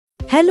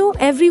Hello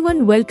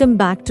everyone, welcome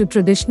back to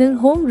Traditional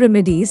Home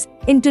Remedies.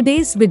 In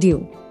today's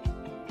video,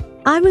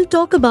 I will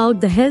talk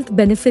about the health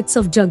benefits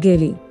of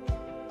jaggery.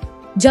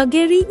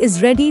 Jaggery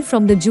is ready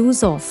from the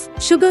juice of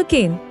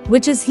sugarcane,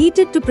 which is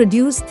heated to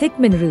produce thick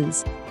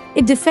minerals.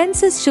 It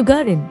defenses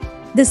sugar in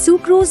the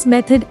sucrose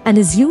method and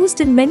is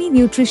used in many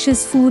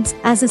nutritious foods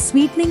as a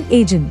sweetening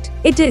agent.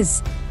 It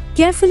is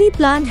carefully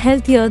planned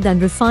healthier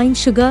than refined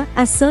sugar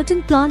as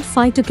certain plant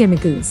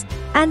phytochemicals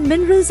and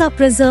minerals are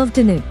preserved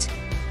in it.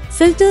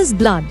 Filters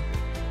blood.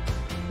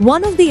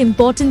 One of the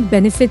important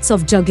benefits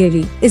of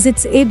jaggery is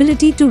its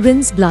ability to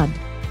rinse blood.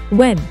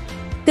 When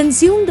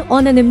consumed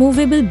on an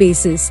immovable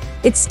basis,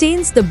 it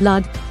stains the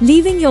blood,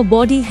 leaving your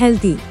body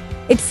healthy.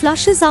 It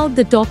flushes out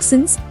the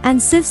toxins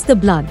and sifts the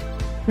blood.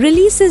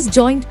 Releases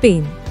joint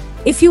pain.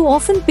 If you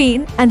often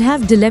pain and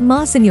have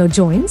dilemmas in your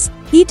joints,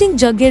 eating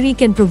jaggery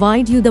can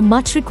provide you the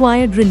much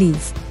required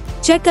relief.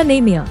 Check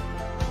anemia.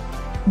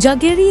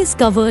 Jaggery is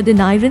covered in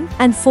iron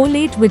and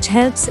folate, which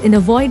helps in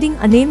avoiding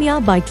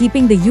anemia by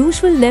keeping the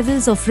usual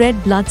levels of red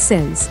blood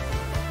cells.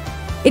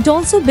 It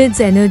also bids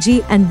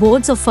energy and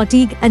wards off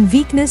fatigue and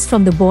weakness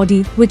from the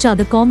body, which are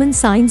the common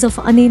signs of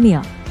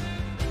anemia.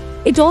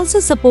 It also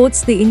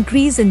supports the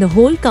increase in the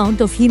whole count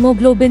of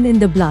hemoglobin in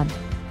the blood.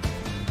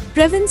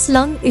 Prevents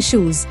lung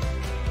issues.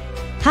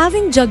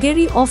 Having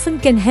jaggery often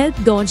can help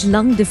dodge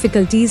lung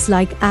difficulties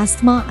like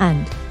asthma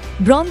and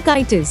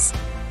bronchitis.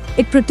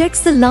 It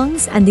protects the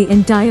lungs and the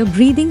entire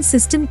breathing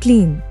system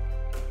clean.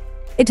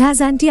 It has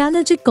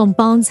anti-allergic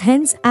compounds,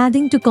 hence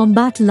adding to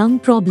combat lung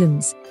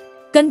problems.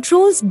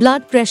 Controls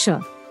blood pressure.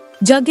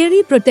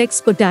 Jaggery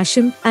protects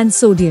potassium and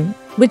sodium,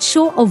 which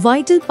show a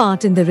vital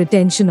part in the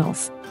retention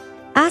of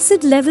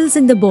acid levels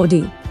in the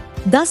body.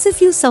 Thus, if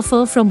you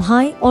suffer from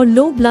high or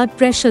low blood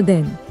pressure,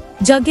 then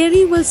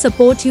jaggery will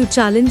support you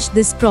challenge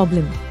this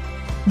problem.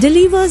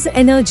 Delivers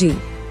energy.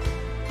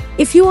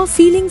 If you are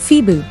feeling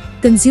feeble,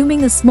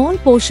 consuming a small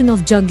portion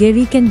of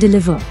jaggery can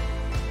deliver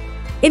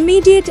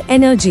immediate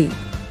energy.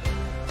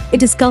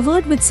 It is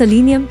covered with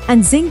selenium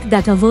and zinc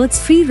that averts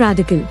free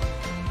radical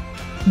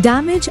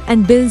damage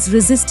and builds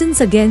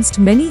resistance against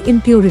many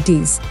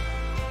impurities.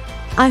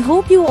 I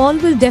hope you all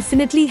will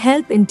definitely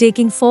help in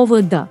taking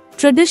forward the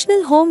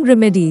traditional home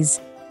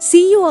remedies.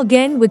 See you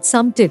again with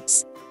some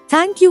tips.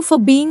 Thank you for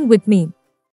being with me.